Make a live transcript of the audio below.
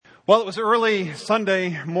Well, it was early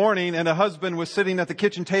Sunday morning, and a husband was sitting at the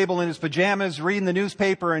kitchen table in his pajamas, reading the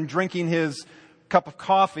newspaper and drinking his cup of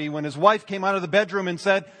coffee, when his wife came out of the bedroom and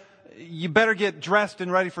said, "You better get dressed and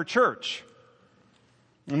ready for church."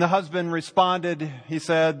 And the husband responded, he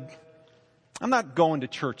said, "I'm not going to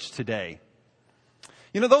church today.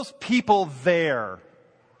 You know, those people there,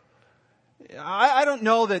 I don't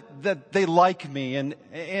know that they like me, and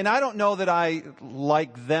I don't know that I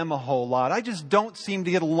like them a whole lot. I just don't seem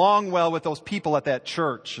to get along well with those people at that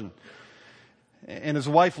church." And his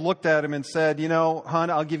wife looked at him and said, "You know, hon,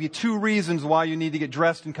 I'll give you 2 reasons why you need to get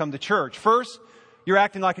dressed and come to church. First, you're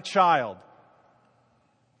acting like a child.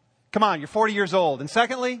 Come on, you're 40 years old. And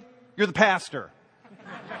secondly, you're the pastor."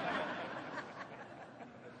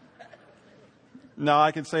 Now,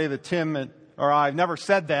 I can say that Tim or I've never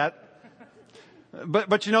said that.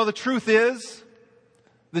 But you know, the truth is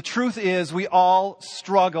we all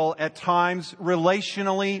struggle at times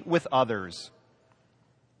relationally with others,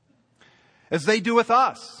 as they do with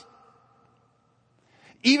us,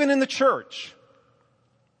 even in the church.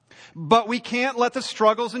 But we can't let the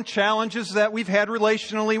struggles and challenges that we've had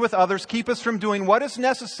relationally with others keep us from doing what is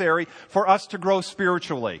necessary for us to grow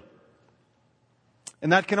spiritually.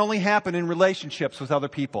 And that can only happen in relationships with other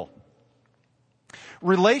people.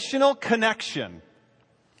 Relational connection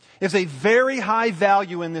is a very high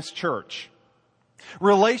value in this church.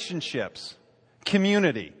 Relationships,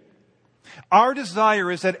 community. Our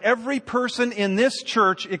desire is that every person in this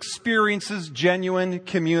church experiences genuine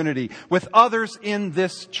community with others in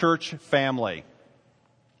this church family.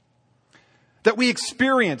 That we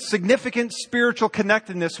experience significant spiritual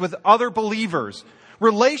connectedness with other believers.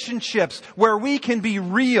 Relationships where we can be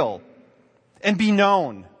real and be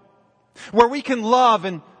known. Where we can love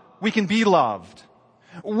and we can be loved.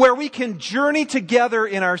 Where we can journey together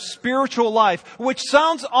in our spiritual life, which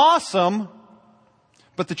sounds awesome,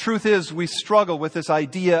 but the truth is we struggle with this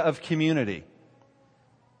idea of community.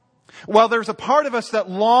 While there's a part of us that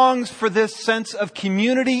longs for this sense of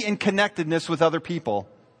community and connectedness with other people,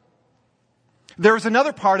 there's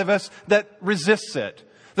another part of us that resists it,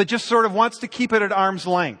 that just sort of wants to keep it at arm's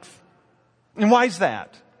length. And why is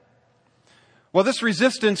that? Well, this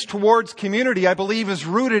resistance towards community, I believe, is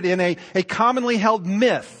rooted in a commonly held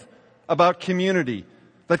myth about community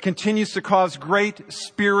that continues to cause great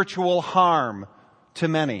spiritual harm to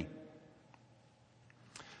many.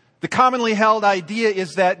 The commonly held idea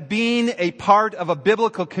is that being a part of a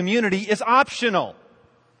biblical community is optional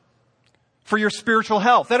for your spiritual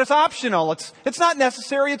health. That it's optional. It's not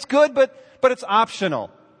necessary. It's good, but it's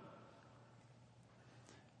optional.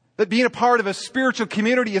 That being a part of a spiritual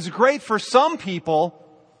community is great for some people,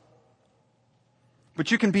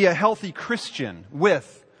 but you can be a healthy Christian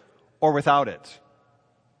with or without it.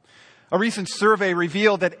 A recent survey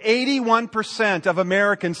revealed that 81% of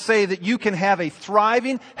Americans say that you can have a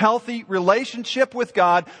thriving, healthy relationship with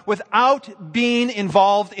God without being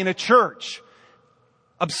involved in a church.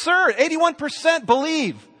 Absurd. 81%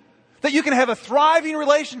 believe that you can have a thriving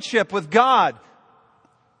relationship with God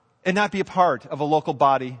and not be a part of a local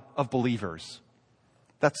body of believers.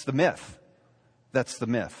 That's the myth. That's the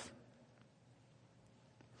myth.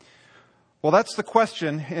 Well, that's the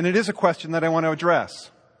question, and it is a question that I want to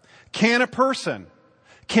address. Can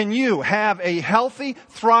you have a healthy,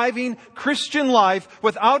 thriving Christian life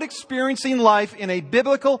without experiencing life in a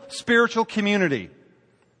biblical, spiritual community?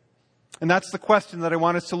 And that's the question that I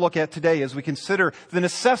want us to look at today as we consider the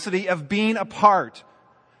necessity of being a part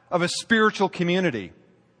of a spiritual community.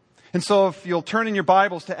 And so if you'll turn in your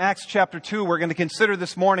Bibles to Acts chapter 2, we're going to consider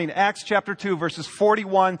this morning Acts chapter 2, verses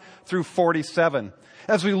 41 through 47.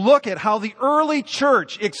 As we look at how the early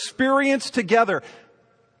church experienced together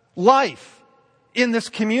life in this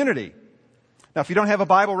community. Now, if you don't have a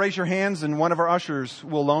Bible, raise your hands and one of our ushers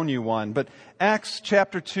will loan you one. But Acts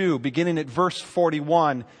chapter 2, beginning at verse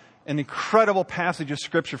 41, an incredible passage of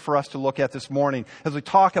Scripture for us to look at this morning as we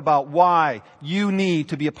talk about why you need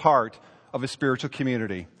to be a part of a spiritual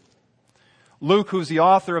community. Luke, who's the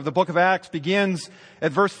author of the book of Acts, begins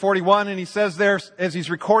at verse 41, and he says there, as he's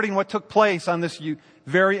recording what took place on this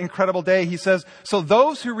very incredible day, he says, "So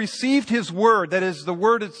those who received his word," that is the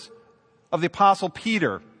word of the apostle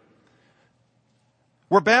Peter,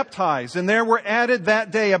 "were baptized, and there were added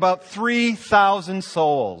that day about 3,000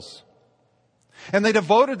 souls. And they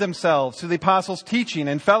devoted themselves to the apostles' teaching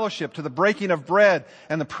and fellowship, to the breaking of bread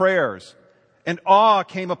and the prayers. And awe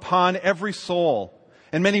came upon every soul.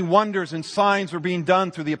 And many wonders and signs were being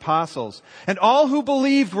done through the apostles. And all who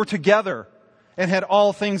believed were together and had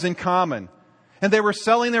all things in common. And they were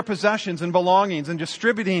selling their possessions and belongings and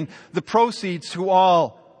distributing the proceeds to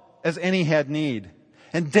all as any had need.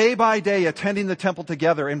 And day by day, attending the temple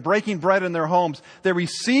together and breaking bread in their homes, they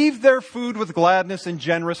received their food with gladness and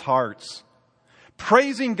generous hearts,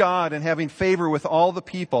 praising God and having favor with all the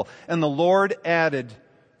people. And the Lord added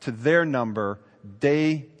to their number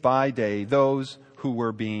day by day those who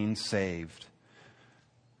were being saved.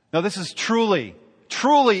 Now, this is truly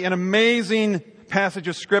an amazing passage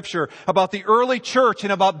of Scripture about the early church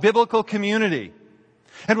and about biblical community.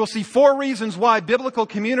 And we'll see 4 reasons why biblical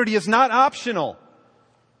community is not optional,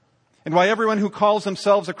 and why everyone who calls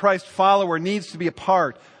themselves a Christ follower needs to be a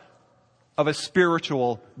part of a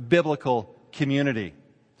spiritual, biblical community.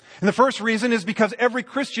 And the first reason is because every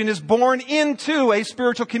Christian is born into a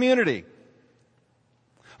spiritual community.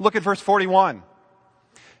 Look at verse 41.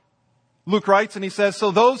 Luke writes and he says,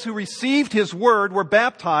 "So those who received his word were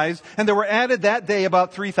baptized, and there were added that day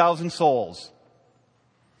about 3,000 souls."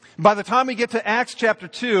 By the time we get to Acts chapter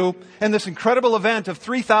 2 and this incredible event of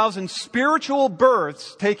 3,000 spiritual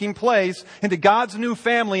births taking place into God's new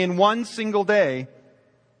family in one single day,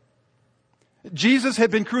 Jesus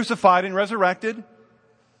had been crucified and resurrected.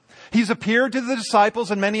 He's appeared to the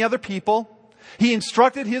disciples and many other people. He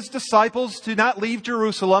instructed his disciples to not leave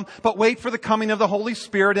Jerusalem, but wait for the coming of the Holy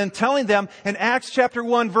Spirit, and telling them in Acts chapter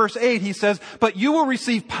 1 verse 8, he says, "But you will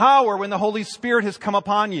receive power when the Holy Spirit has come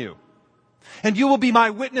upon you. And you will be my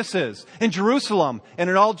witnesses in Jerusalem and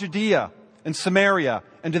in all Judea and Samaria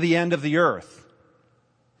and to the end of the earth."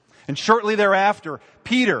 And shortly thereafter,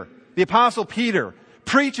 Peter, the Apostle Peter,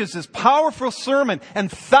 preaches this powerful sermon,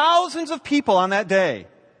 and thousands of people on that day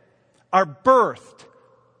are birthed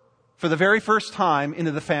for the very first time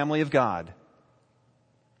into the family of God.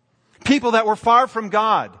 People that were far from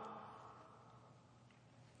God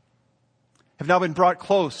have now been brought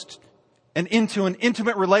close and into an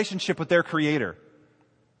intimate relationship with their Creator.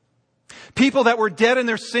 People that were dead in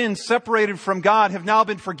their sins, separated from God, have now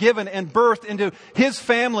been forgiven and birthed into His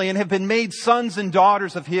family and have been made sons and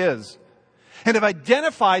daughters of His, and have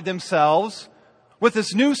identified themselves with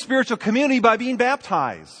this new spiritual community by being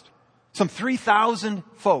baptized. Some 3,000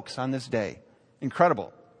 folks on this day.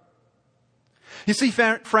 Incredible. You see,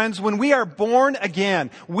 friends, when we are born again,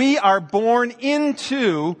 we are born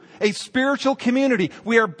into a spiritual community.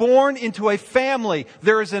 We are born into a family.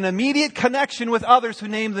 There is an immediate connection with others who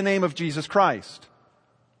name the name of Jesus Christ.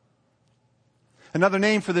 Another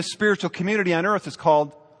name for this spiritual community on earth is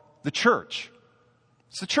called the church.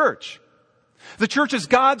 It's the church. The church is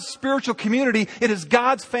God's spiritual community. It is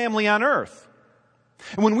God's family on earth.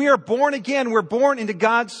 And when we are born again, we're born into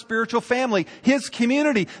God's spiritual family, His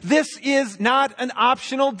community. This is not an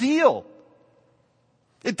optional deal.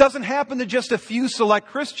 It doesn't happen to just a few select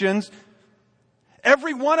Christians.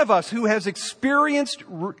 Every one of us who has experienced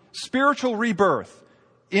spiritual rebirth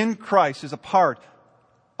in Christ is a part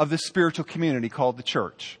of this spiritual community called the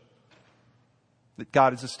church that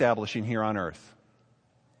God is establishing here on earth.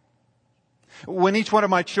 When each one of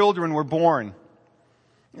my children were born,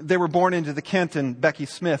 they were born into the Kent and Becky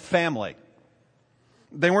Smith family.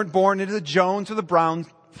 They weren't born into the Jones or the Brown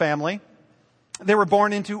family. They were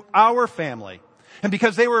born into our family. And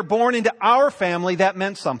because they were born into our family, that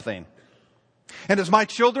meant something. And as my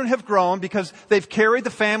children have grown, because they've carried the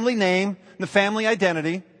family name and the family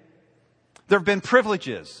identity, there have been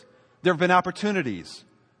privileges. There have been opportunities.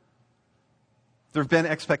 There have been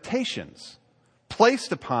expectations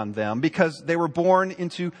placed upon them because they were born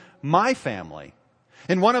into my family.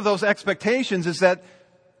 And one of those expectations is that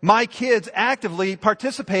my kids actively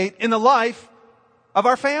participate in the life of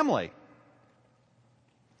our family.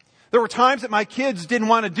 There were times that my kids didn't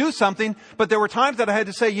want to do something, but there were times that I had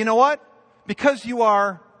to say, you know what? Because you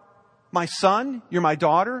are my son, you're my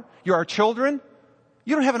daughter, you're our children,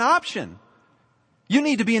 you don't have an option. You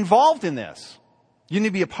need to be involved in this. You need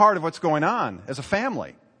to be a part of what's going on as a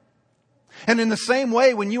family. And in the same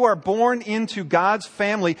way, when you are born into God's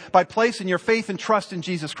family by placing your faith and trust in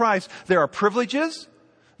Jesus Christ, there are privileges,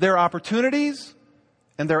 there are opportunities,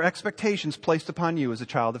 and there are expectations placed upon you as a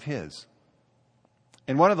child of His.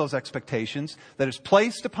 And one of those expectations that is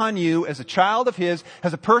placed upon you as a child of His,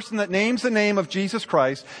 as a person that names the name of Jesus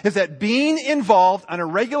Christ, is that being involved on a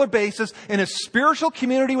regular basis in a spiritual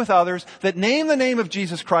community with others that name the name of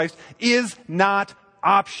Jesus Christ is not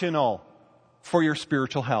optional for your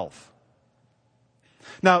spiritual health.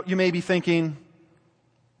 Now, you may be thinking,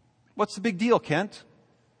 what's the big deal, Kent?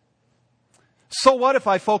 So what if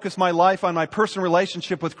I focus my life on my personal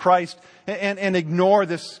relationship with Christ and ignore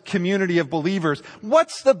this community of believers?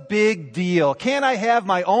 What's the big deal? Can't I have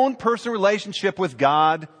my own personal relationship with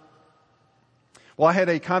God? Well, I had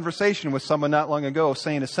a conversation with someone not long ago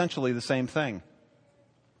saying essentially the same thing.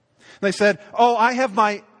 They said, I have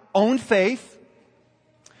my own faith.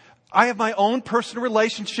 I have my own personal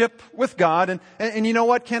relationship with God. And you know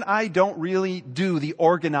what, Ken? I don't really do the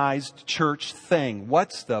organized church thing.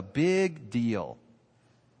 What's the big deal?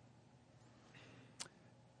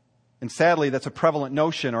 And sadly, that's a prevalent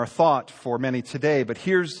notion or thought for many today. But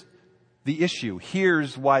here's the issue.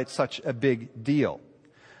 Here's why it's such a big deal.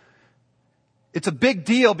 It's a big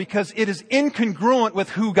deal because it is incongruent with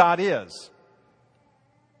who God is.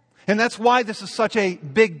 And that's why this is such a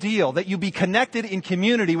big deal, that you be connected in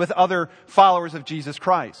community with other followers of Jesus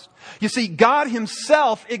Christ. You see, God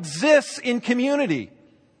Himself exists in community,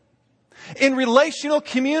 in relational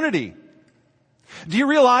community. Do you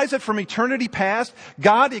realize that from eternity past,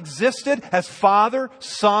 God existed as Father,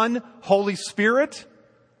 Son, Holy Spirit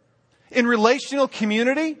in relational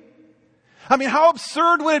community? I mean, how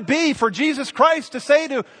absurd would it be for Jesus Christ to say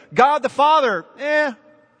to God the Father,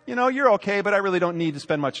 you're okay, but I really don't need to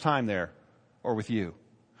spend much time there or with you.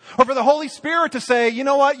 Or for the Holy Spirit to say, you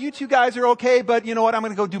know what, you two guys are okay, but you know what, I'm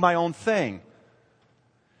going to go do my own thing.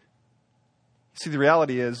 See, the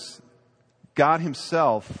reality is God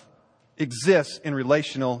Himself exists in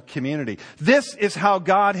relational community. This is how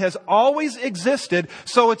God has always existed,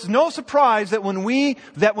 so it's no surprise that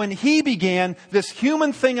when He began this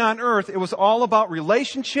human thing on earth, it was all about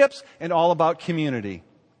relationships and all about community.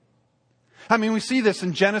 I mean, we see this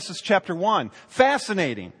in Genesis chapter 1.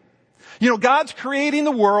 Fascinating. God's creating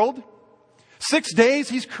the world. 6 days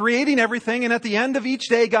He's creating everything, and at the end of each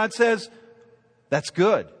day, God says, that's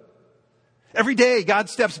good. Every day, God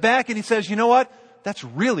steps back and He says, you know what? That's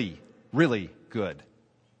really good.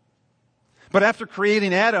 But after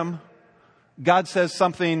creating Adam, God says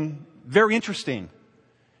something very interesting.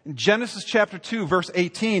 In Genesis chapter 2, verse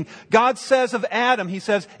 18, God says of Adam, He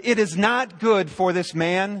says, it is not good for this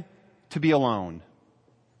man to be alone.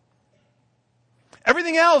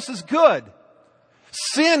 Everything else is good.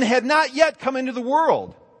 Sin had not yet come into the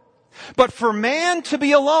world. But for man to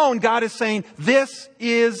be alone, God is saying, this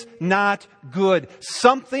is not good.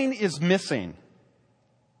 Something is missing.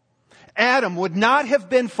 Adam would not have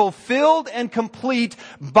been fulfilled and complete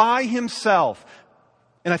by himself.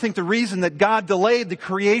 And I think the reason that God delayed the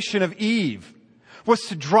creation of Eve was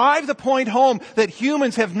to drive the point home that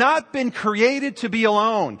humans have not been created to be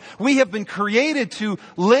alone. We have been created to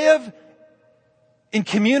live in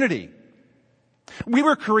community. We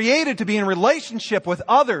were created to be in relationship with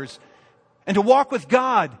others and to walk with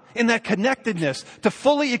God in that connectedness, to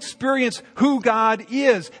fully experience who God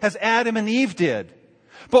is, as Adam and Eve did.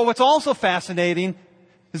 But what's also fascinating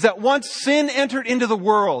is that once sin entered into the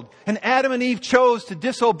world and Adam and Eve chose to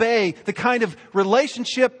disobey the kind of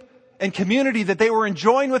relationship and community that they were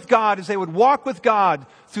enjoying with God as they would walk with God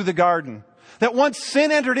through the garden, that once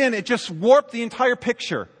sin entered in, it just warped the entire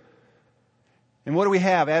picture. And what do we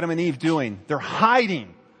have Adam and Eve doing? They're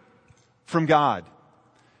hiding from God.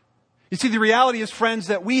 You see, the reality is, friends,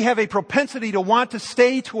 that we have a propensity to want to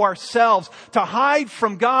stay to ourselves, to hide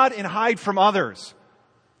from God and hide from others.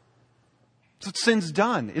 That's what sin's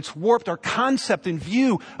done. It's warped our concept and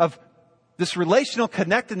view of this relational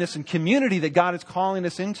connectedness and community that God is calling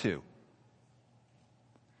us into.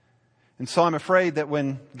 And so I'm afraid that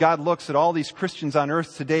when God looks at all these Christians on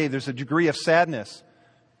earth today, there's a degree of sadness.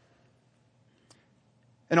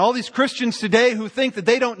 And all these Christians today who think that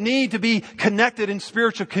they don't need to be connected in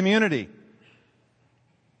spiritual community,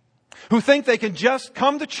 who think they can just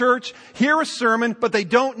come to church, hear a sermon, but they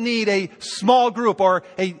don't need a small group or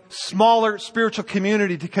a smaller spiritual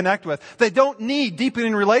community to connect with. They don't need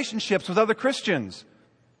deepening relationships with other Christians.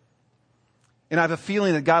 And I have a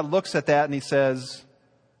feeling that God looks at that and He says,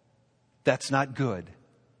 that's not good.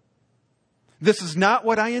 This is not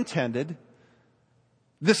what I intended.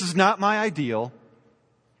 This is not my ideal.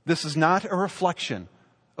 This is not a reflection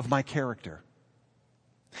of my character.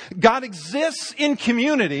 God exists in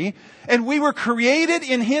community, and we were created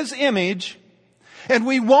in His image, and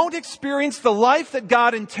we won't experience the life that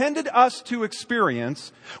God intended us to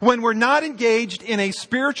experience when we're not engaged in a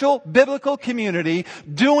spiritual, biblical community,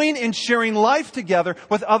 doing and sharing life together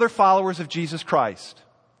with other followers of Jesus Christ.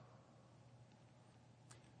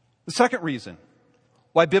 The second reason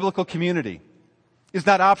why biblical community is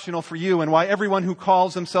not optional for you and why everyone who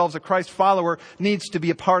calls themselves a Christ follower needs to be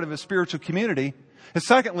a part of a spiritual community is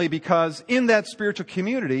secondly because in that spiritual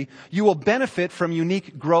community you will benefit from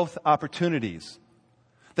unique growth opportunities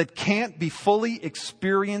that can't be fully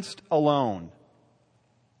experienced alone.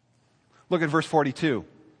 Look at verse 42.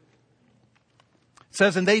 It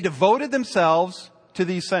says, and they devoted themselves to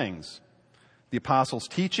these things, the apostles'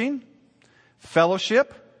 teaching,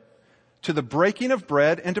 fellowship, to the breaking of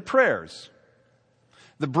bread, and to prayers.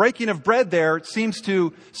 The breaking of bread there seems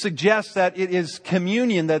to suggest that it is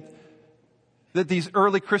communion, that that these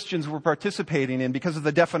early Christians were participating in because of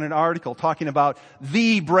the definite article talking about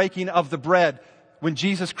the breaking of the bread when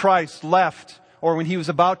Jesus Christ left, or when he was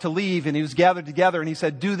about to leave and he was gathered together and he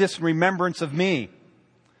said, "Do this in remembrance of me."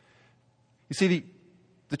 You see,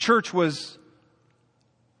 the church was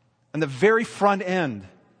on the very front end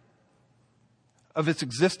of its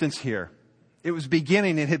existence here. It was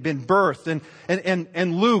beginning, it had been birthed.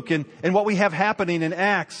 And Luke and what we have happening in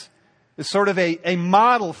Acts is sort of a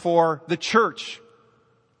model for the church.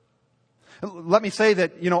 Let me say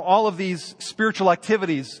that, all of these spiritual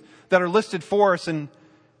activities that are listed for us in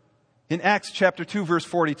Acts chapter 2, verse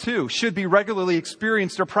 42, should be regularly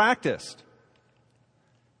experienced or practiced.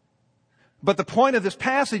 But the point of this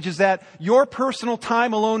passage is that your personal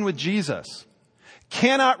time alone with Jesus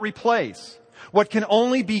cannot replace what can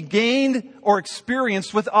only be gained or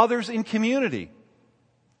experienced with others in community.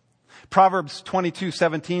 Proverbs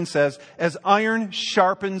 22:17 says, "As iron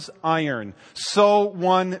sharpens iron, so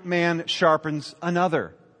one man sharpens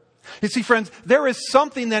another." You see, friends, there is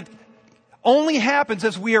something that only happens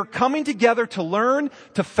as we are coming together to learn,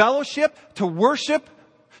 to fellowship, to worship,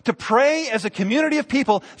 to pray as a community of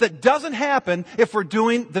people that doesn't happen if we're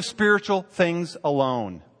doing the spiritual things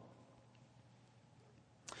alone.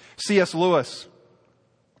 C.S. Lewis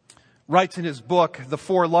writes in his book, The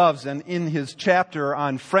Four Loves, and in his chapter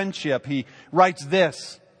on friendship, he writes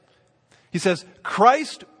this. He says,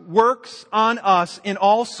 "Christ works on us in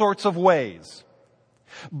all sorts of ways,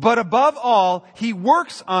 but above all, he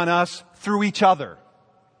works on us through each other.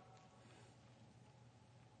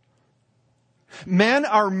 Men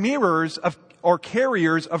are mirrors or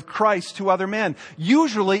carriers of Christ to other men.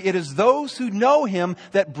 Usually it is those who know him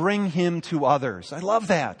that bring him to others." I love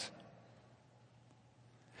that.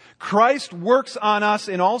 Christ works on us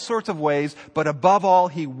in all sorts of ways, but above all,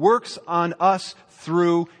 he works on us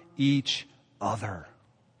through each other.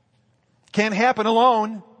 Can't happen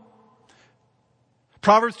alone.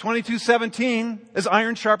 Proverbs 22:17, "As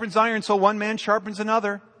iron sharpens iron, so one man sharpens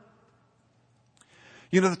another."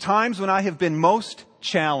 The times when I have been most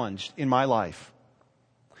challenged in my life,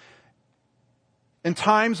 and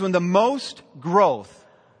times when the most growth,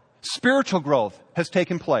 spiritual growth, has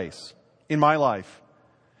taken place in my life,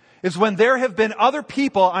 is when there have been other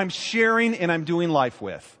people I'm sharing and I'm doing life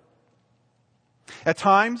with. At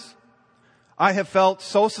times, I have felt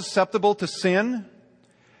so susceptible to sin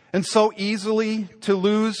and so easily to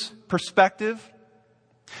lose perspective.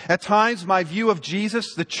 At times, my view of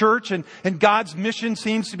Jesus, the church, and God's mission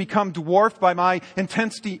seems to become dwarfed by my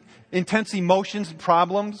intense emotions and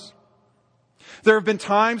problems. There have been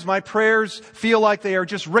times my prayers feel like they are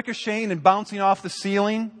just ricocheting and bouncing off the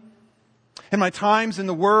ceiling. And my times in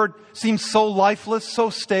the Word seem so lifeless, so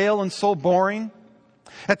stale, and so boring.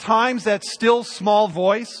 At times, that still small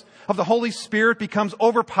voice of the Holy Spirit becomes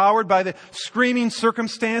overpowered by the screaming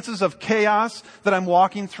circumstances of chaos that I'm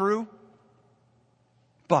walking through.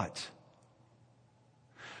 But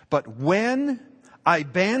when I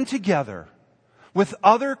band together with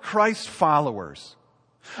other Christ followers,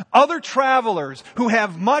 other travelers who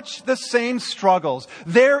have much the same struggles,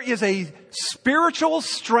 there is a spiritual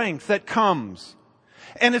strength that comes.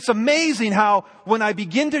 And it's amazing how when I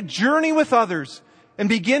begin to journey with others and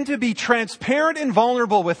begin to be transparent and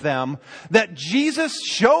vulnerable with them, that Jesus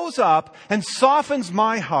shows up and softens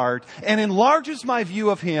my heart and enlarges my view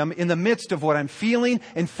of him in the midst of what I'm feeling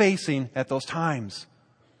and facing at those times.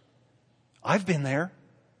 I've been there.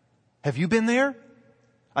 Have you been there?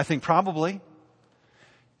 I think probably.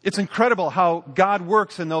 It's incredible how God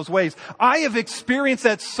works in those ways. I have experienced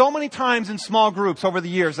that so many times in small groups over the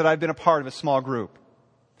years that I've been a part of a small group.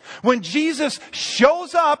 When Jesus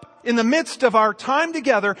shows up in the midst of our time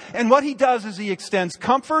together, and what he does is he extends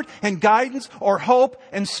comfort and guidance or hope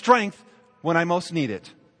and strength when I most need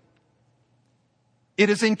it. It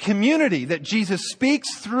is in community that Jesus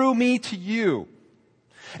speaks through me to you,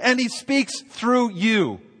 and he speaks through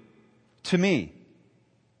you to me.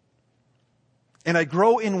 And I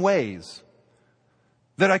grow in ways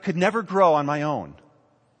that I could never grow on my own,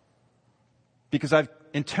 because I've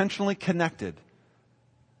intentionally connected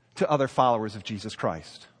to other followers of Jesus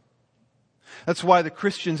Christ. That's why the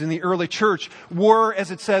Christians in the early church were,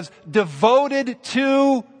 as it says, devoted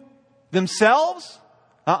to themselves?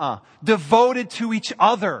 Devoted to each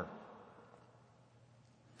other.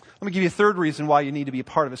 Let me give you a third reason why you need to be a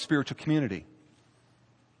part of a spiritual community.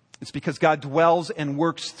 It's because God dwells and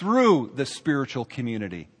works through the spiritual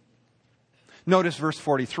community. Notice verse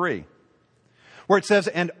 43, where it says,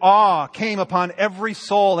 "And awe came upon every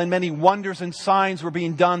soul, and many wonders and signs were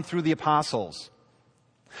being done through the apostles."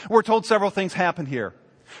 We're told several things happened here.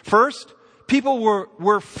 First, People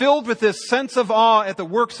were filled with this sense of awe at the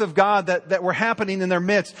works of God that were happening in their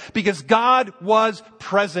midst because God was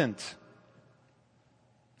present.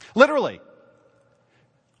 Literally,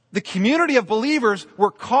 the community of believers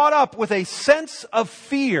were caught up with a sense of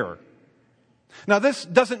fear. Now, this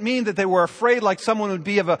doesn't mean that they were afraid like someone would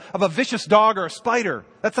be of a vicious dog or a spider.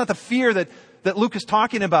 That's not the fear that Luke is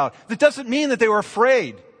talking about. It doesn't mean that they were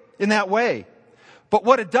afraid in that way. But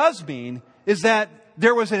what it does mean is that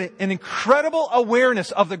there was an incredible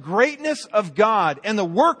awareness of the greatness of God and the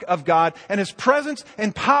work of God and His presence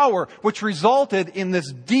and power, which resulted in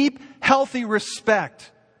this deep, healthy respect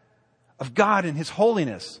of God and His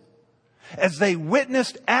holiness as they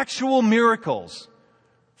witnessed actual miracles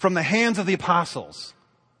from the hands of the apostles.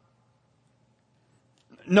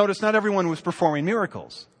 Notice not everyone was performing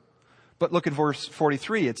miracles. But look at verse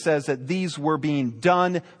 43. It says that these were being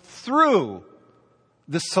done through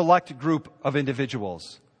the select group of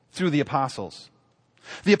individuals, through the apostles.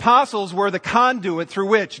 The apostles were the conduit through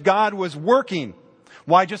which God was working.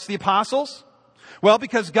 Why just the apostles? Well,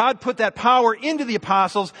 because God put that power into the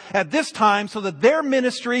apostles at this time so that their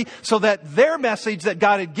ministry, so that their message that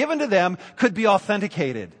God had given to them could be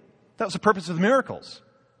authenticated. That was the purpose of the miracles.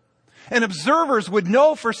 And observers would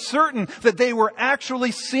know for certain that they were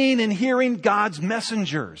actually seeing and hearing God's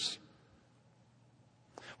messengers.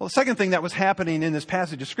 Well, the second thing that was happening in this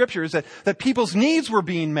passage of Scripture is that people's needs were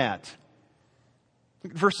being met.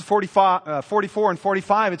 Verses 44 and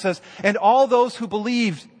 45, it says, and all those who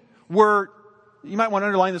believed were, you might want to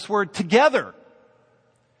underline this word, together,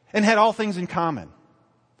 and had all things in common.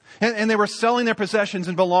 And they were selling their possessions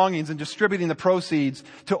and belongings and distributing the proceeds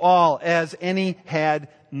to all as any had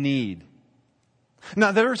need.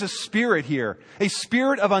 Now, there's a spirit here, a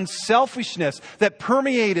spirit of unselfishness that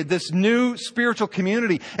permeated this new spiritual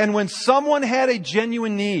community. And when someone had a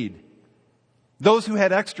genuine need, those who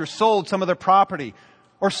had extra sold some of their property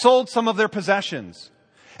or sold some of their possessions.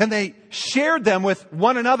 And they shared them with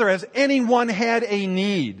one another as anyone had a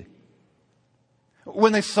need.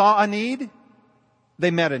 When they saw a need,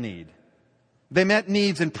 they met a need. They met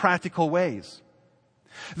needs in practical ways.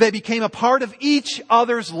 They became a part of each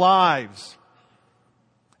other's lives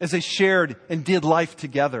as they shared and did life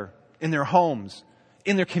together in their homes,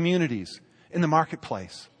 in their communities, in the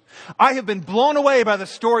marketplace. I have been blown away by the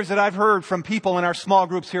stories that I've heard from people in our small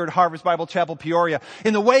groups here at Harvest Bible Chapel, Peoria,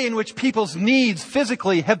 in the way in which people's needs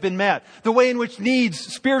physically have been met, the way in which needs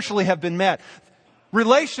spiritually have been met,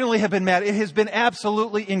 relationally have been met. It has been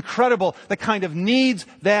absolutely incredible, the kind of needs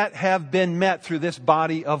that have been met through this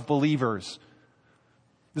body of believers.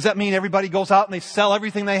 Does that mean everybody goes out and they sell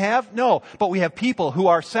everything they have? No, but we have people who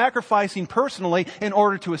are sacrificing personally in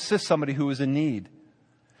order to assist somebody who is in need.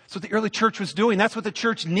 That's what the early church was doing. That's what the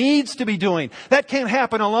church needs to be doing. That can't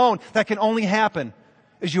happen alone. That can only happen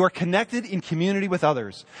as you are connected in community with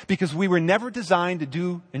others. Because we were never designed to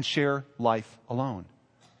do and share life alone.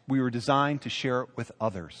 We were designed to share it with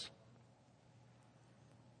others.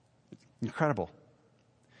 Incredible.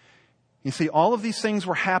 You see, all of these things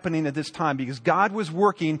were happening at this time because God was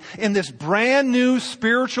working in this brand new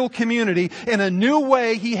spiritual community in a new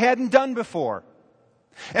way He hadn't done before.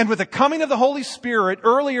 And with the coming of the Holy Spirit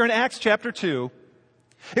earlier in Acts chapter 2,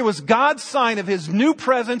 it was God's sign of His new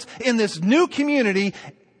presence in this new community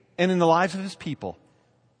and in the lives of His people.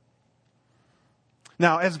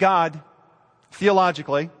 Now, as God,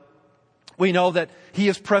 theologically, we know that He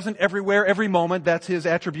is present everywhere, every moment. That's His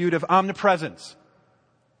attribute of omnipresence.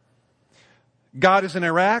 God is in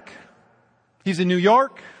Iraq. He's in New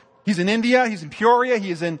York. He's in India. He's in Peoria. He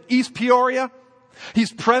is in East Peoria.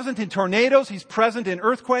 He's present in tornadoes. He's present in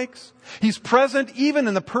earthquakes. He's present even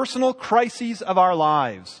in the personal crises of our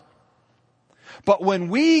lives. But when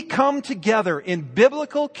we come together in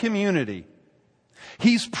biblical community,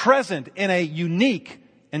 He's present in a unique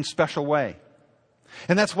and special way.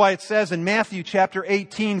 And that's why it says in Matthew chapter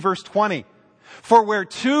 18, verse 20, for where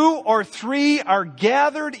 2 or 3 are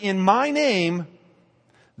gathered in my name,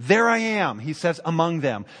 there I am, He says, among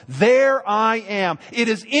them. There I am. It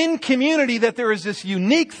is in community that there is this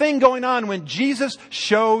unique thing going on when Jesus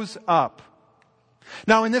shows up.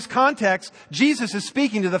 Now, in this context, Jesus is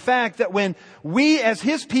speaking to the fact that when we as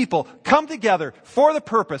His people come together for the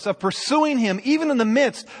purpose of pursuing Him, even in the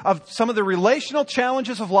midst of some of the relational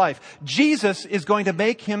challenges of life, Jesus is going to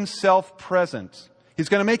make Himself present. He's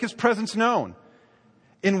going to make His presence known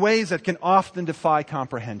in ways that can often defy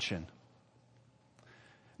comprehension.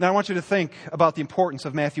 Now, I want you to think about the importance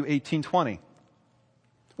of Matthew 18:20.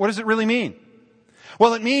 What does it really mean?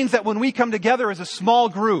 Well, it means that when we come together as a small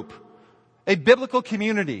group, a biblical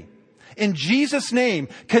community, in Jesus' name,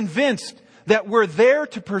 convinced that we're there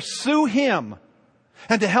to pursue Him,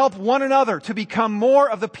 and to help one another to become more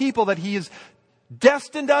of the people that He has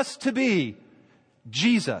destined us to be,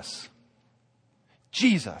 Jesus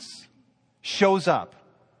shows up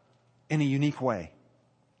in a unique way.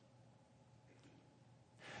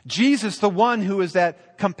 Jesus, the one who is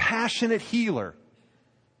that compassionate healer,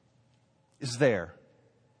 is there.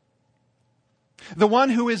 The one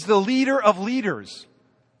who is the leader of leaders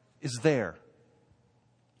is there.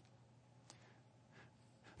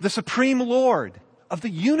 The supreme Lord of the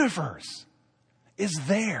universe is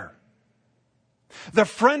there. The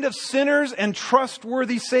friend of sinners and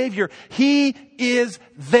trustworthy Savior, He is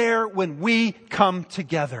there when we come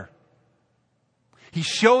together. He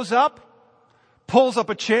shows up, pulls up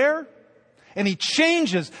a chair, and He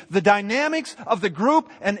changes the dynamics of the group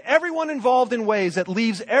and everyone involved in ways that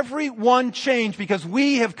leaves everyone changed because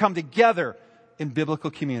we have come together in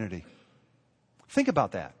biblical community. Think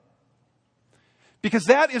about that. Because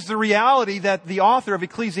that is the reality that the author of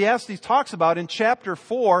Ecclesiastes talks about in chapter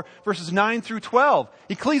 4, verses 9 through 12.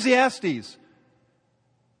 Ecclesiastes,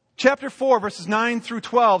 chapter 4, verses 9 through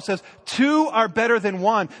 12 says, 2 are better than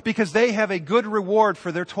 1 because they have a good reward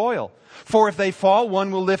for their toil. For if they fall,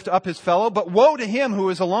 one will lift up his fellow, but woe to him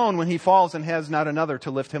who is alone when he falls and has not another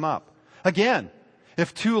to lift him up. Again,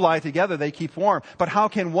 if 2 lie together, they keep warm. But how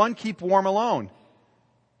can one keep warm alone?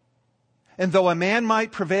 And though a man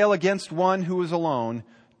might prevail against one who is alone,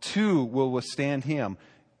 2 will withstand him.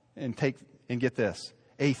 And get this,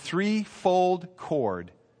 a 3-fold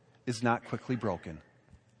cord is not quickly broken.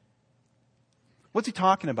 What's he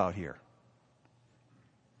talking about here?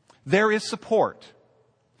 There is support.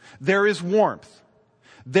 There is warmth.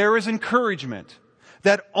 There is encouragement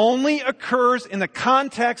that only occurs in the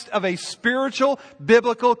context of a spiritual,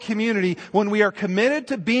 biblical community when we are committed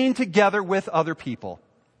to being together with other people.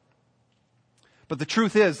 But the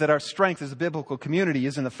truth is that our strength as a biblical community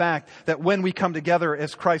is in the fact that when we come together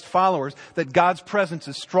as Christ followers, that God's presence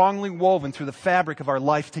is strongly woven through the fabric of our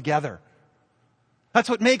life together. That's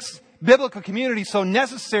what makes biblical community so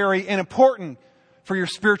necessary and important for your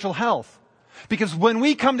spiritual health. Because when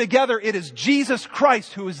we come together, it is Jesus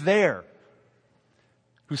Christ who is there,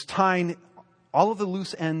 who's tying all of the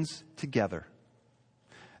loose ends together.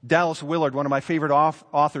 Dallas Willard, one of my favorite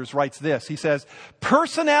authors, writes this. He says,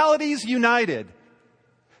 personalities united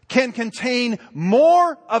can contain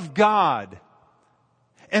more of God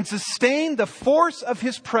and sustain the force of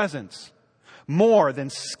His presence more than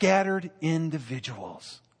scattered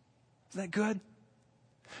individuals. Isn't that good?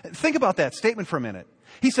 Think about that statement for a minute.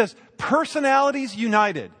 He says, personalities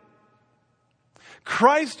united.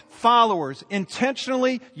 Christ followers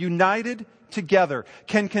intentionally united together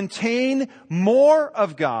can contain more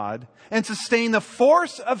of God and sustain the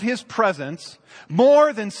force of His presence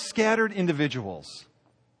more than scattered individuals.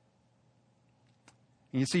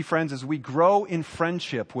 And you see, friends, as we grow in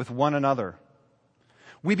friendship with one another,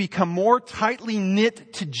 we become more tightly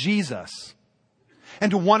knit to Jesus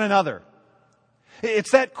and to one another.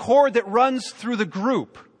 It's that cord that runs through the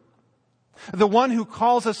group. The one who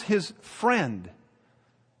calls us His friend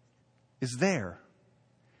is there.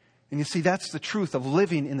 And you see, that's the truth of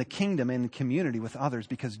living in the kingdom and community with others,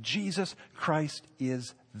 because Jesus Christ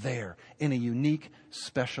is there in a unique,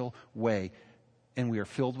 special way. And we are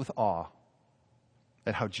filled with awe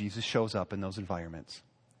at how Jesus shows up in those environments.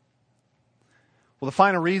 Well, the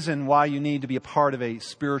final reason why you need to be a part of a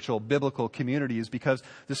spiritual, biblical community is because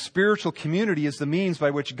the spiritual community is the means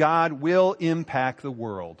by which God will impact the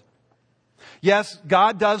world. Yes,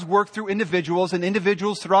 God does work through individuals, and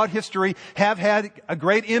individuals throughout history have had a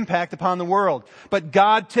great impact upon the world. But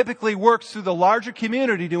God typically works through the larger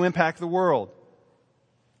community to impact the world.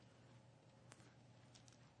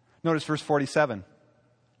 Notice verse 47,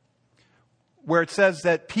 where it says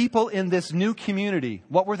that people in this new community,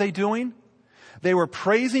 what were they doing? They were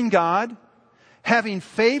praising God, having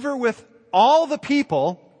favor with all the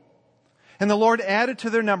people, and the Lord added to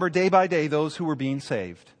their number day by day those who were being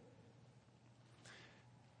saved.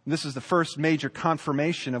 This is the first major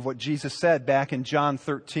confirmation of what Jesus said back in John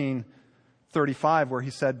 13:35, where He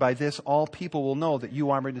said, by this all people will know that you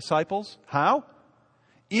are my disciples. How?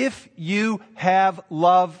 If you have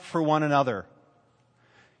love for one another.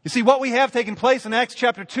 You see, what we have taken place in Acts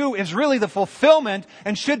chapter 2 is really the fulfillment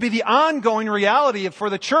and should be the ongoing reality for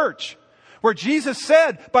the church. Where Jesus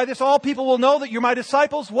said, by this all people will know that you're my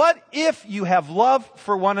disciples. What? If you have love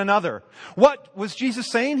for one another. What was Jesus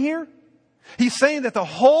saying here? He's saying that the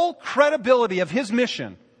whole credibility of His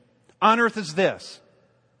mission on earth is this.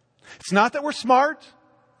 It's not that we're smart.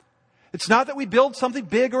 It's not that we build something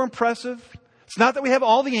big or impressive. It's not that we have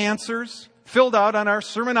all the answers. filled out on our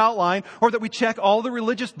sermon outline, or that we check all the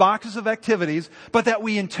religious boxes of activities, but that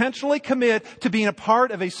we intentionally commit to being a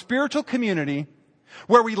part of a spiritual community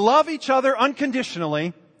where we love each other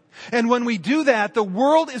unconditionally. And when we do that, the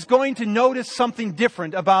world is going to notice something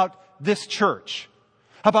different about this church,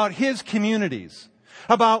 about His communities,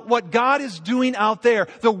 about what God is doing out there.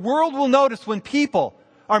 The world will notice when people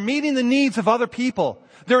are meeting the needs of other people.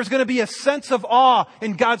 There is going to be a sense of awe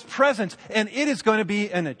in God's presence, and it is going to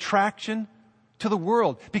be an attraction to the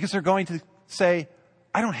world because they're going to say,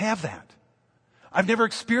 I don't have that. I've never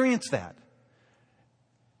experienced that.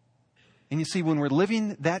 And you see, when we're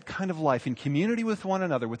living that kind of life in community with one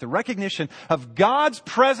another, with the recognition of God's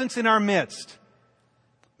presence in our midst,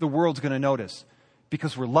 the world's going to notice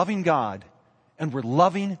because we're loving God and we're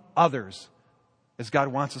loving others as God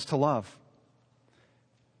wants us to love.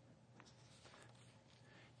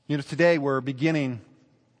 You know, today we're beginning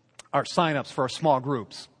our sign-ups for our small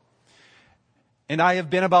groups. And I have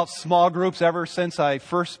been about small groups ever since I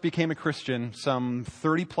first became a Christian some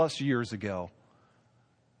 30 plus years ago.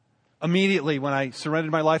 Immediately when I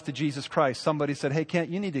surrendered my life to Jesus Christ, somebody said, hey, Kent,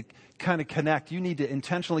 you need to kind of connect. You need to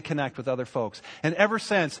intentionally connect with other folks. And ever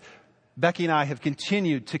since, Becky and I have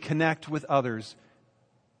continued to connect with others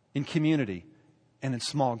in community and in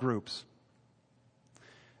small groups.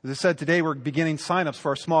 As I said, today we're beginning sign-ups for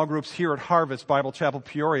our small groups here at Harvest Bible Chapel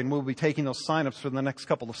Peoria, and we'll be taking those sign-ups for the next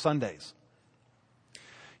couple of Sundays.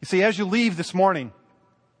 You see, as you leave this morning,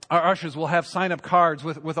 our ushers will have sign-up cards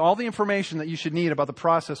with all the information that you should need about the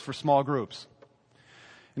process for small groups.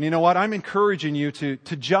 And you know what? I'm encouraging you to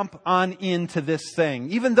jump on into this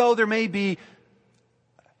thing, even though there may be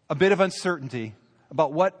a bit of uncertainty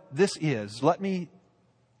about what this is. Let me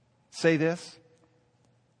say this,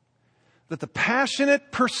 that the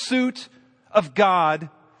passionate pursuit of God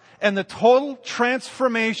and the total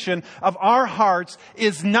transformation of our hearts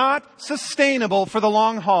is not sustainable for the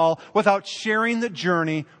long haul without sharing the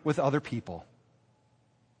journey with other people.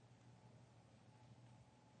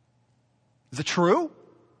 Is it true?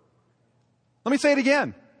 Let me say it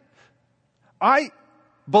again. I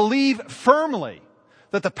believe firmly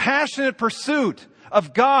that the passionate pursuit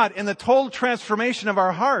of God and the total transformation of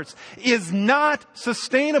our hearts is not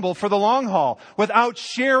sustainable for the long haul without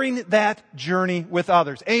sharing that journey with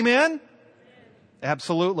others. Amen?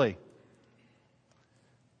 Absolutely.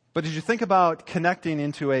 But as you think about connecting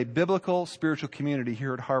into a biblical spiritual community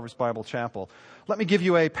here at Harvest Bible Chapel, let me give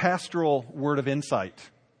you a pastoral word of insight.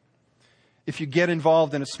 If you get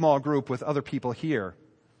involved in a small group with other people here,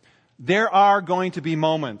 there are going to be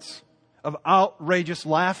moments of outrageous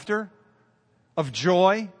laughter, of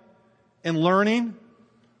joy and learning,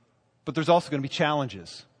 but there's also going to be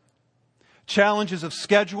challenges. Challenges of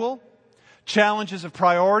schedule, challenges of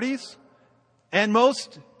priorities, and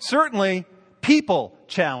most certainly people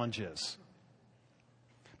challenges.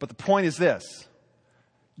 But the point is this: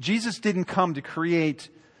 Jesus didn't come to create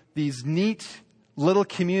these neat little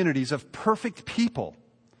communities of perfect people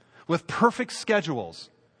with perfect schedules,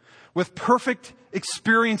 with perfect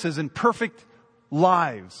experiences and perfect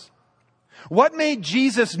lives. What made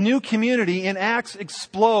Jesus' new community in Acts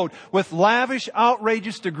explode with lavish,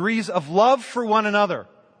 outrageous degrees of love for one another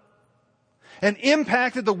and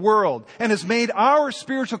impacted the world and has made our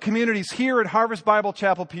spiritual communities here at Harvest Bible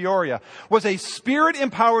Chapel Peoria was a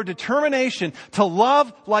Spirit-empowered determination to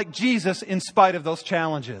love like Jesus in spite of those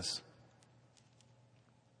challenges.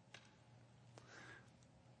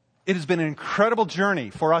 It has been an incredible journey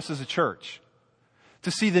for us as a church to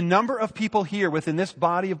see the number of people here within this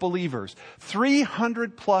body of believers,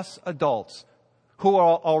 300 plus adults who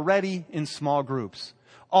are already in small groups,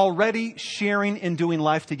 already sharing and doing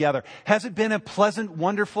life together. Has it been a pleasant,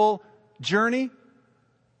 wonderful journey?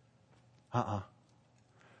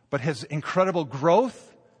 But has incredible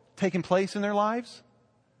growth taken place in their lives?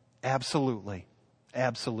 Absolutely.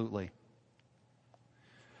 Absolutely.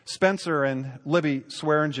 Spencer and Libby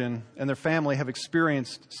Swearingen and their family have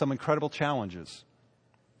experienced some incredible challenges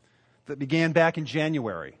that began back in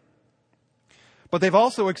January. But they've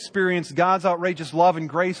also experienced God's outrageous love and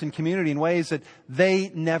grace and community in ways that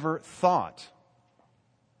they never thought.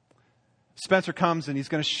 Spencer comes and he's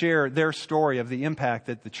going to share their story of the impact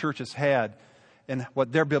that the church has had and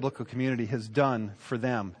what their biblical community has done for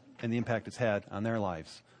them and the impact it's had on their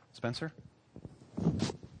lives. Spencer?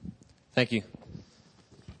 Thank you.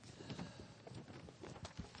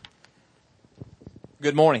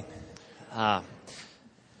 Good morning.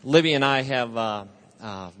 Libby and I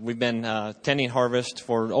we've been attending Harvest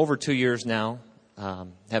for over 2 years now,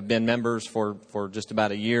 have been members for just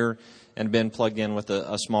about a year, and been plugged in with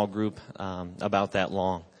a small group about that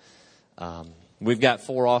long. We've got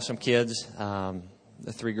 4 awesome kids.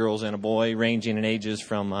 3 girls and a boy, ranging in ages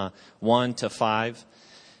from 1 to 5.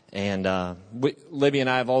 And Libby and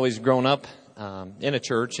I have always grown up in a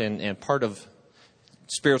church and part of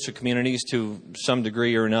spiritual communities to some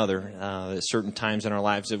degree or another. At certain times in our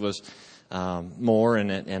lives it was more,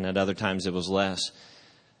 and at other times it was less.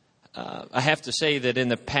 I have to say that in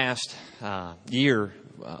the past year,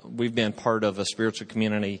 we've been part of a spiritual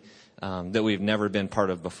community that we've never been part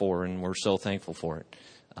of before, and we're so thankful for it.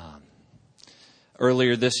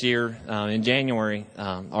 Earlier this year, in January,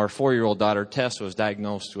 our 4-year-old daughter, Tess, was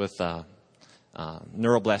diagnosed with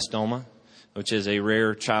neuroblastoma, which is a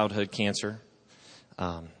rare childhood cancer.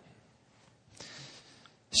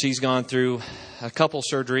 She's gone through a couple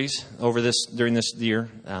surgeries during this year,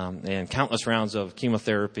 and countless rounds of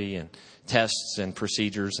chemotherapy and tests and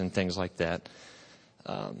procedures and things like that.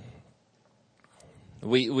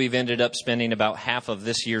 We've ended up spending about half of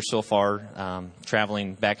this year so far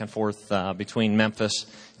traveling back and forth between Memphis,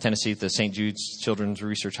 Tennessee, at the St. Jude's Children's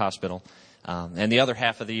Research Hospital, and the other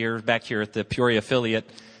half of the year back here at the Peoria affiliate,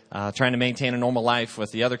 trying to maintain a normal life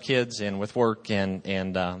with the other kids and with work,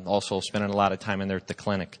 and also spending a lot of time in there at the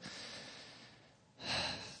clinic.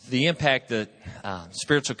 The impact that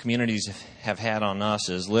spiritual communities have had on us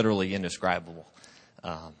is literally indescribable.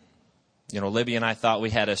 Libby and I thought we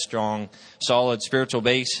had a strong, solid spiritual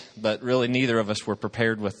base, but really neither of us were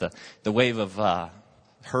prepared with the wave of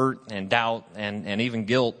hurt and doubt and even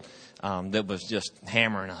guilt that was just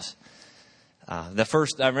hammering us. I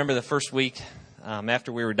remember the first week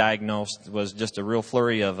after we were diagnosed was just a real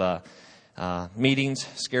flurry of meetings,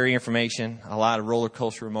 scary information, a lot of roller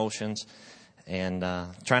coaster emotions, and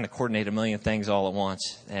trying to coordinate a million things all at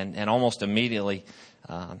once. And almost immediately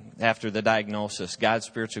after the diagnosis, God's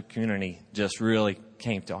spiritual community just really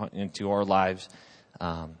came into our lives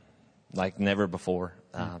like never before.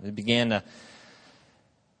 It began to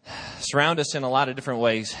surround us in a lot of different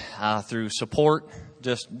ways through support,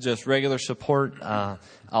 just regular support, a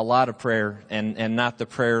lot of prayer, and not the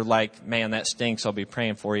prayer like, man, that stinks, I'll be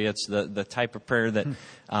praying for you. It's the type of prayer that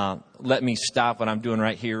let me stop what I'm doing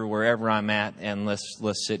right here, wherever I'm at, and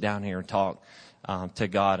let's sit down here and talk to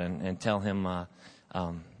God and tell Him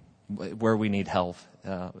where we need help.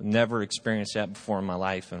 Never experienced that before in my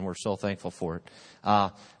life, and we're so thankful for it.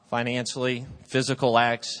 Financially, physical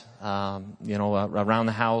acts, around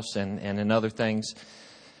the house and in other things.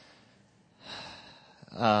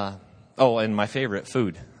 And my favorite,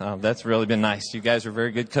 food. That's really been nice. You guys are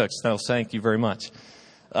very good cooks. So thank you very much.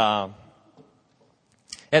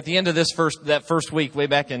 At the end of that first week, way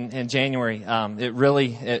back in January, it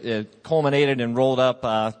really culminated and rolled up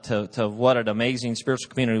to what an amazing spiritual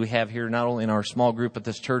community we have here, not only in our small group at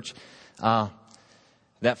this church.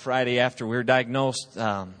 That Friday after we were diagnosed,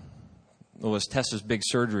 it was Tessa's big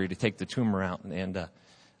surgery to take the tumor out, and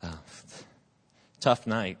tough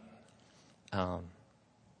night.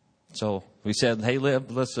 So we said, hey,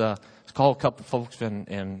 Lib, let's call a couple folks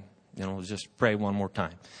and just pray one more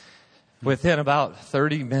time. Within about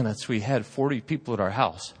 30 minutes, we had 40 people at our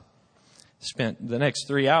house. Spent the next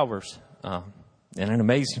 3 hours in an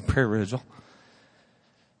amazing prayer vigil.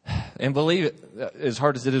 And believe it, as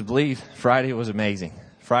hard as it is to believe, Friday was amazing.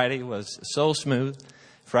 Friday was so smooth.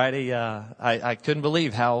 Friday, I couldn't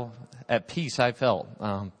believe how at peace I felt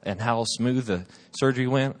and how smooth the surgery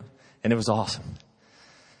went. And it was awesome.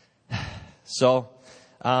 So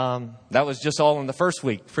that was just all in the first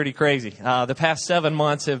week. Pretty crazy. The past 7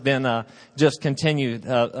 months have been just continued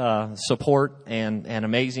support and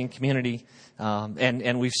amazing community.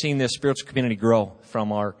 And we've seen this spiritual community grow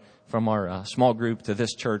from our small group to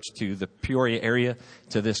this church to the Peoria area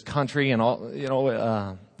to this country and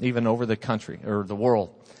all, even over the country or the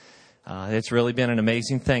world. It's really been an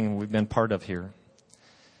amazing thing we've been part of here.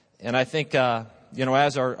 And I think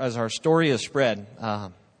as our story has spread,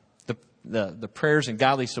 the prayers and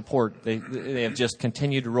godly support, they have just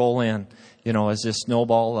continued to roll in, as this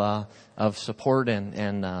snowball of support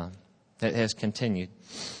and that has continued.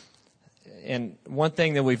 And one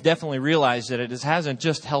thing that we've definitely realized that it hasn't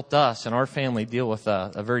just helped us and our family deal with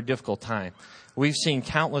a very difficult time. We've seen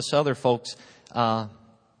countless other folks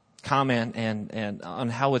comment and on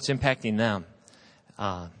how it's impacting them,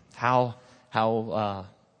 how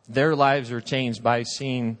their lives are changed by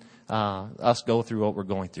seeing us go through what we're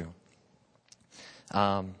going through.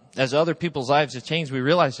 As other people's lives have changed, we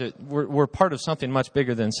realize that we're part of something much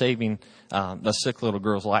bigger than saving a sick little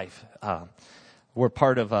girl's life. We're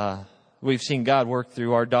part of, we've seen God work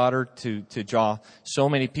through our daughter to draw so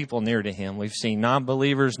many people near to Him. We've seen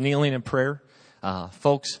non-believers kneeling in prayer,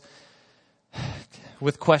 folks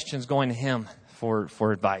with questions going to Him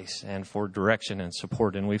for advice and for direction and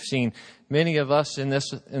support. And we've seen many of us in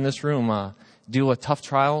this room deal with tough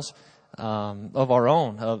trials of our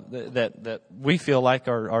own that we feel like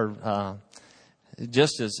are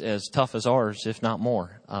just as tough as ours, if not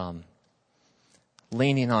more.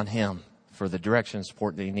 Leaning on Him for the direction and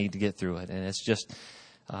support that you need to get through it. And it's just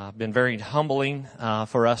been very humbling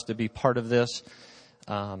for us to be part of this.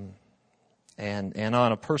 And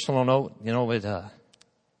on a personal note, you know,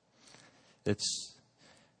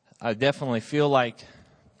 I definitely feel like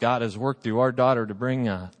God has worked through our daughter to bring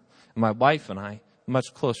my wife and I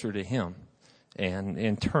much closer to Him, and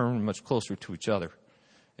in turn much closer to each other.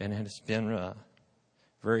 And it's been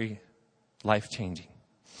very life-changing.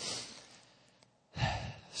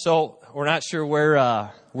 So we're not sure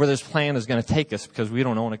where this plan is going to take us, because we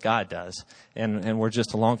don't know what God does, and we're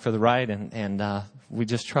just along for the ride, and we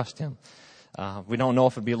just trust Him. We don't know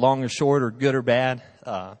if it'll be long or short or good or bad,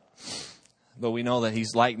 but we know that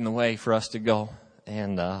He's lighting the way for us to go.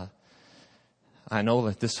 And I know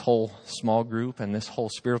that this whole small group and this whole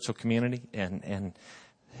spiritual community and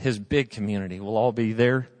His big community will all be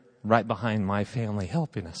there right behind my family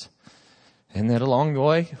helping us. And that along the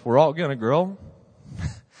way, we're all going to grow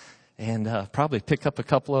and probably pick up a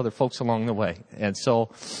couple other folks along the way. And so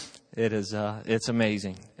it's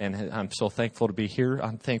amazing. And I'm so thankful to be here.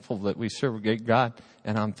 I'm thankful that we serve a great God.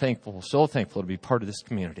 And I'm so thankful to be part of this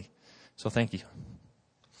community. So thank you.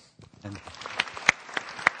 And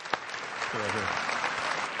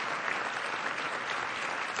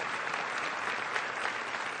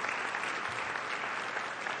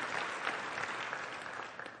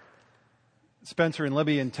Spencer and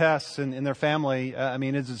Libby and Tess and their family, I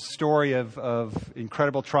mean, it's a story of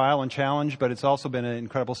incredible trial and challenge, but it's also been an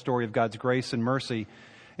incredible story of God's grace and mercy.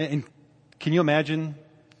 And can you imagine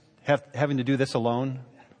having to do this alone?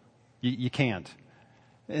 You can't.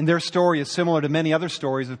 And their story is similar to many other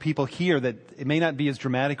stories of people here that it may not be as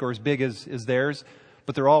dramatic or as big as theirs,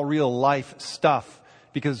 but they're all real life stuff,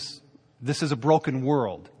 because this is a broken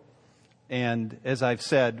world. And as I've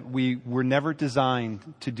said, we were never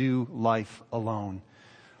designed to do life alone.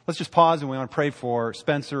 Let's just pause, and we want to pray for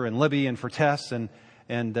Spencer and Libby and for Tess, and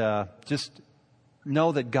just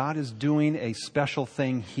know that God is doing a special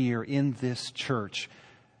thing here in this church,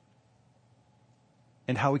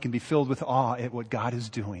 and how we can be filled with awe at what God is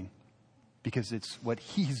doing, because it's what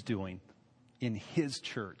He's doing in His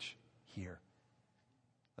church here.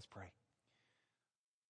 Let's pray.